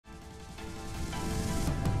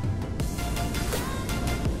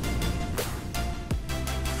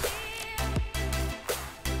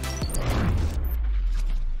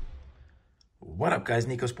What up, guys?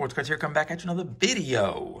 Nico Sportscards here. Come back at you another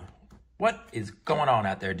video. What is going on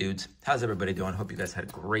out there, dudes? How's everybody doing? Hope you guys had a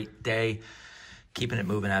great day. Keeping it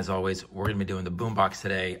moving as always. We're going to be doing the Boombox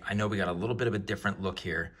today. I know we got a little bit of a different look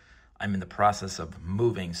here. I'm in the process of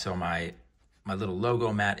moving, so my little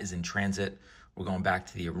logo mat is in transit. We're going back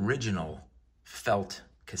to the original felt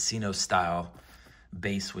casino style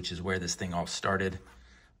base, which is where this thing all started.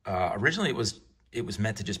 Originally, it was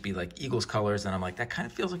meant to just be like Eagles colors, and I'm like, that kind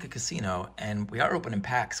of feels like a casino, and we are opening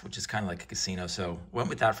packs, which is kind of like a casino, so went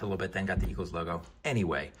with that for a little bit, then got the Eagles logo.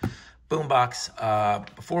 Anyway, Boombox.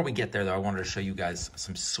 Before we get there, though, I wanted to show you guys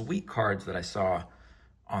some sweet cards that I saw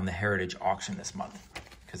on the Heritage auction this month,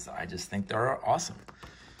 because I just think they're awesome.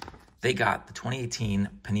 They got the 2018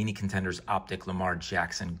 Panini Contenders Optic Lamar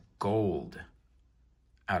Jackson Gold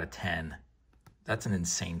out of 10. That's an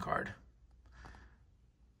insane card.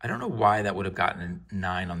 I don't know why that would have gotten a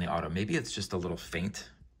 9 on the auto. Maybe it's just a little faint.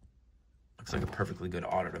 Looks like a perfectly good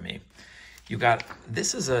auto to me. You got,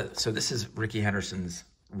 this is Ricky Henderson's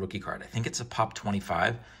rookie card. I think it's a pop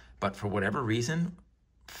 25, but for whatever reason,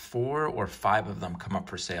 4 or 5 of them come up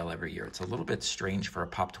for sale every year. It's a little bit strange for a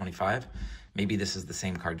pop 25. Maybe this is the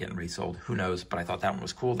same card getting resold. Who knows? But I thought that one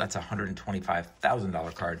was cool. That's a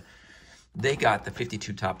 $125,000 card. They got the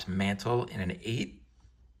 52 tops mantle in an 8.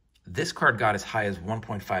 This card got as high as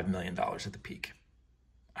 $1.5 million at the peak.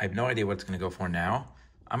 I have no idea what it's going to go for now.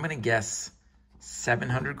 I'm going to guess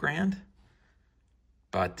 700 grand.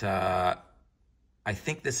 But I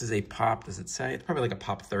think this is a pop. Does it say? It's probably like a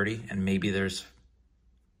pop 30, and maybe there's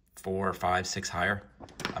 4, 5, 6 higher.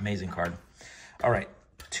 Amazing card. All right,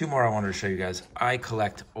 2 more I wanted to show you guys. I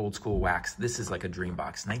collect old school wax. This is like a dream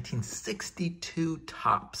box. 1962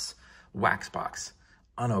 tops wax box,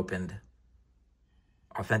 unopened.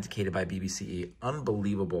 Authenticated by BBCE.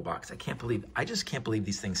 Unbelievable box. I just can't believe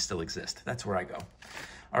these things still exist. That's where I go.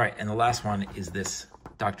 All right, and the last one is this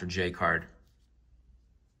Dr. J card.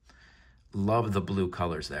 Love the blue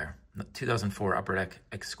colors there. 2004 Upper Deck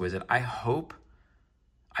Exquisite. I hope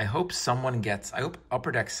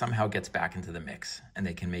Upper Deck somehow gets back into the mix and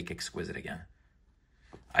they can make Exquisite again.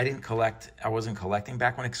 I wasn't collecting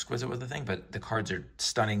back when Exquisite was the thing, but the cards are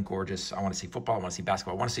stunning, gorgeous. I want to see football, I want to see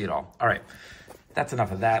basketball, I want to see it all. All right. That's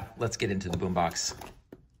enough of that. Let's get into the Boombox.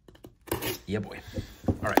 Yeah, boy.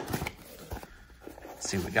 All right. Let's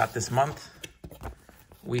see what we got this month.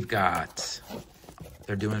 We've got,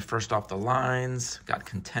 they're doing first off the lines. Got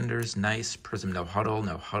contenders, nice. Prizm, no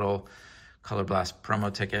huddle. Color Blast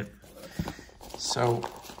promo ticket. So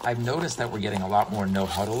I've noticed that we're getting a lot more no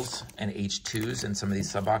huddles and H2s in some of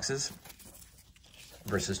these sub boxes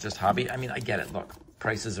versus just hobby. I mean, I get it. Look,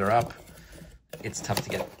 prices are up. It's tough to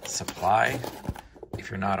get supply if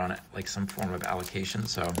you're not on like some form of allocation.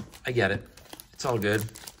 So I get it. It's all good.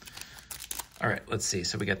 All right, let's see.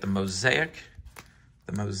 So we got the Mosaic.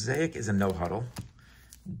 The Mosaic is a no huddle.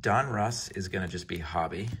 Donruss is going to just be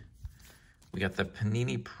hobby. We got the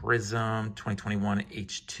Panini Prizm 2021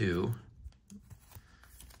 H2.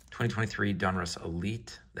 2023 Donruss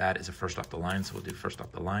Elite. That is a first off the line. So we'll do first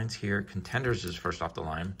off the lines here. Contenders is first off the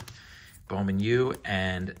line. Bowman U,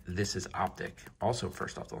 and this is Optic, also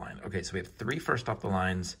first off the line. Okay, so we have 3 first off the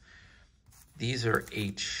lines. These are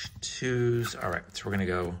H2s. All right, so we're gonna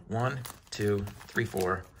go 1, 2, 3,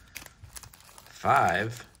 4,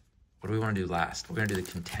 5. What do we wanna do last? We're gonna do the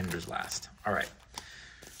contenders last. All right,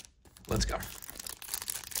 let's go.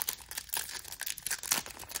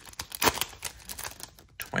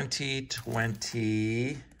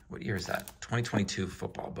 2020, what year is that? 2022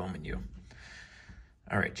 football, Bowman U.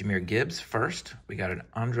 All right, Jahmyr Gibbs first. We got an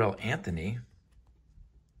Andrel Anthony.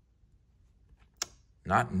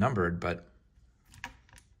 Not numbered, but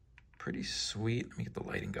pretty sweet. Let me get the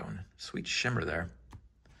lighting going. Sweet shimmer there.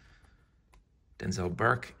 Denzel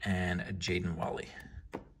Burke and Jaden Wally.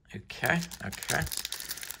 Okay.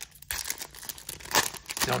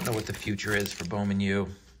 Don't know what the future is for Bowman U.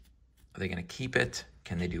 Are they going to keep it?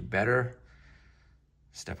 Can they do better?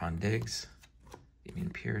 Stephon Diggs,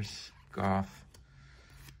 Dameon Pierce, Goff.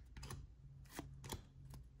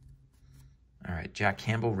 All right, Jack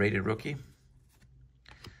Campbell, rated rookie.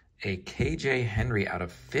 A KJ Henry out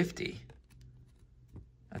of 50.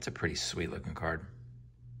 That's a pretty sweet looking card.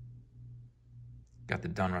 Got the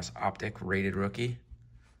Donruss Optic, rated rookie.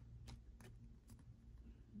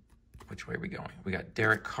 Which way are we going? We got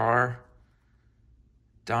Derek Carr,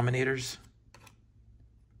 Dominators,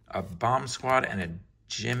 a Bomb Squad, and a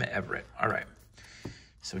Jim Everett. All right,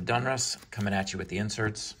 so Donruss coming at you with the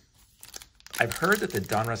inserts. I've heard that the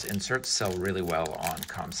Donruss inserts sell really well on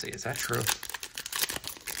ComC. Is that true?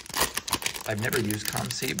 I've never used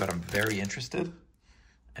ComC, but I'm very interested.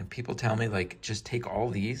 And people tell me, like, just take all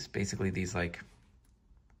these, basically these, like,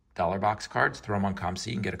 $1 cards. Throw them on comp, so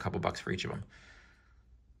you can get a couple bucks for each of them.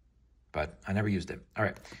 But I never used it. All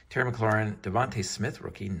right, Terry McLaurin, Devontae Smith,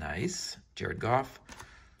 rookie, nice. Jared Goff.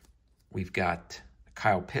 We've got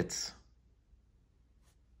Kyle Pitts.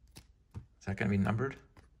 Is that going to be numbered?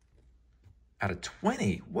 Out of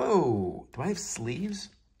 20. Whoa. Do I have sleeves?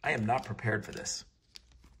 I am not prepared for this.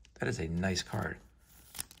 That is a nice card.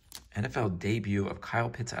 NFL debut of Kyle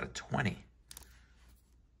Pitts out of 20.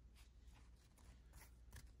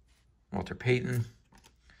 Walter Payton.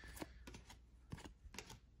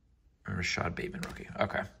 And Rashad Bateman rookie.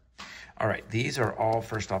 Okay. All right. These are all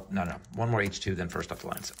first off. No. One more H2, then first off the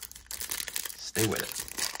line. So stay with it.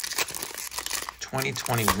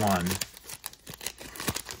 2021.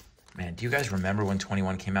 Man, do you guys remember when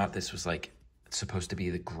 21 came out? This was like supposed to be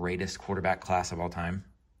the greatest quarterback class of all time.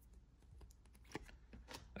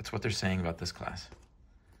 That's what they're saying about this class.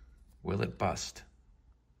 Will it bust?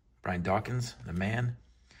 Brian Dawkins, the man.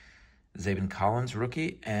 Zaven Collins,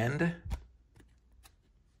 rookie. And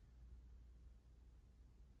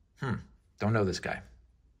don't know this guy.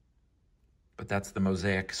 But that's the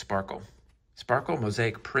Mosaic Sparkle. Sparkle?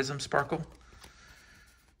 Mosaic Prizm Sparkle?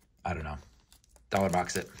 I don't know.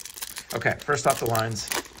 $1 it. Okay, first off the lines,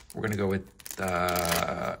 we're going to go with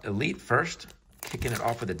Elite first. Kicking it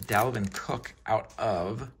off with a Dalvin Cook out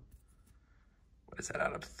of, what is that,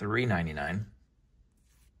 out of $3.99.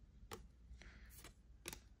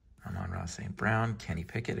 Amon-Ra St. Brown, Kenny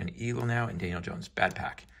Pickett, an Eagle now, and Daniel Jones. Bad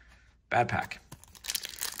pack. Bad pack.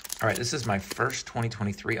 All right, this is my first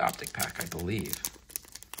 2023 Optic pack, I believe.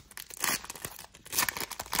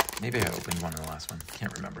 Maybe I opened one in the last one.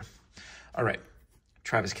 Can't remember. All right.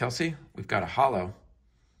 Travis Kelce. We've got a holo.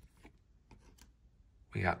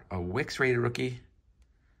 We got a Wicks rated rookie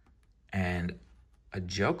and a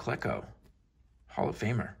Joe Klecko, Hall of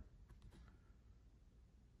Famer.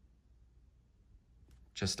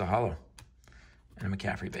 Just a holo and a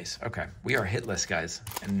McCaffrey base. Okay, we are hitless, guys,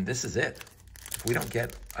 and this is it. If we don't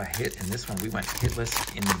get a hit in this one, we went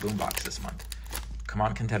hitless in the Boombox this month. Come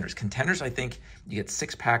on, Contenders. Contenders, I think you get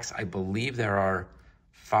 6 packs. I believe there are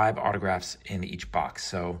 5 autographs in each box,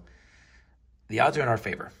 so the odds are in our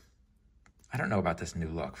favor. I don't know about this new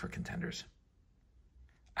look for Contenders.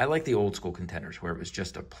 I like the old school Contenders where it was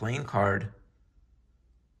just a plain card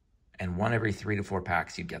and one every 3 to 4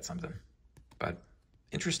 packs you'd get something. But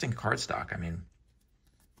interesting card stock. I mean,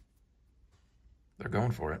 they're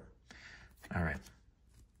going for it. All right.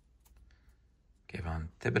 Kayvon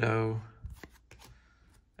Thibodeau,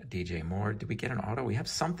 a DJ Moore. Did we get an auto? We have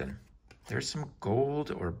something. There's some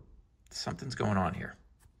gold or something's going on here.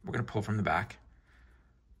 We're going to pull from the back.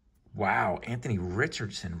 Wow, Anthony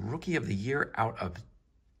Richardson, Rookie of the Year out of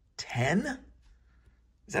 10?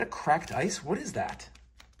 Is that a cracked ice? What is that?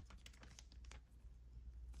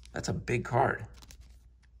 That's a big card.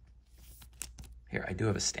 Here, I do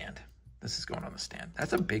have a stand. This is going on the stand.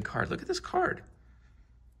 That's a big card. Look at this card.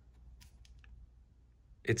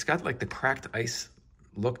 It's got like the cracked ice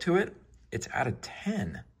look to it. It's out of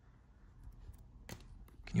 10.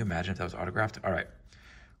 Can you imagine if that was autographed? All right,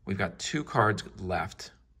 we've got 2 cards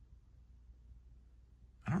left.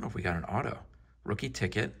 I don't know if we got an auto. Rookie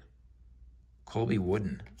ticket, Colby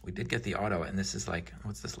Wooden. We did get the auto, and this is like,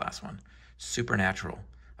 what's this last one? Supernatural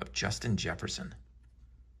of Justin Jefferson.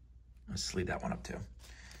 Let's sleeve that one up too.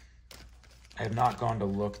 I have not gone to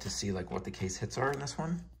look to see like what the case hits are in this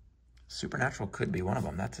one. Supernatural could be one of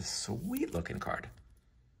them. That's a sweet looking card.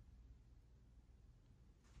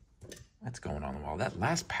 That's going on the wall. That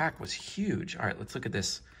last pack was huge. All right, let's look at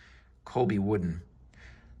this Colby Wooden.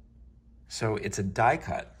 So it's a die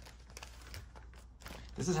cut.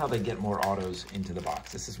 This is how they get more autos into the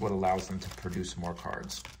box. This is what allows them to produce more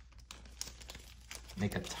cards.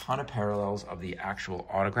 Make a ton of parallels of the actual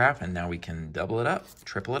autograph, and now we can double it up,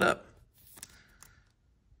 triple it up.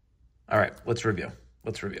 All right, let's review.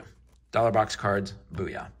 Let's review. Dollar box cards,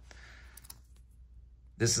 booyah.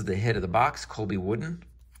 This is the hit of the box, Colby Wooden.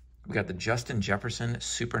 We got the Justin Jefferson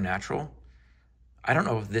Supernatural. I don't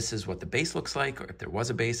know if this is what the base looks like or if there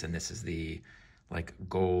was a base and this is the like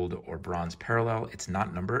gold or bronze parallel. It's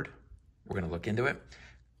not numbered. We're going to look into it.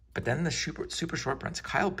 But then the super short prints.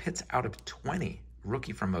 Kyle Pitts out of 20,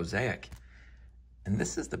 rookie from Mosaic. And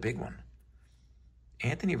this is the big one.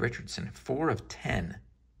 Anthony Richardson, 4 of 10.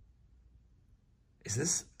 Is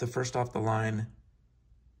this the first off the line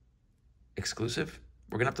exclusive?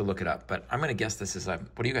 We're going to have to look it up, but I'm going to guess this is a,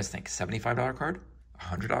 what do you guys think? $75 card?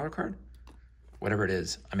 $100 card? Whatever it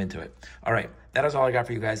is, I'm into it. All right, that is all I got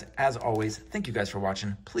for you guys. As always, thank you guys for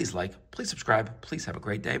watching. Please like, please subscribe. Please have a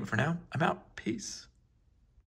great day. But for now, I'm out. Peace.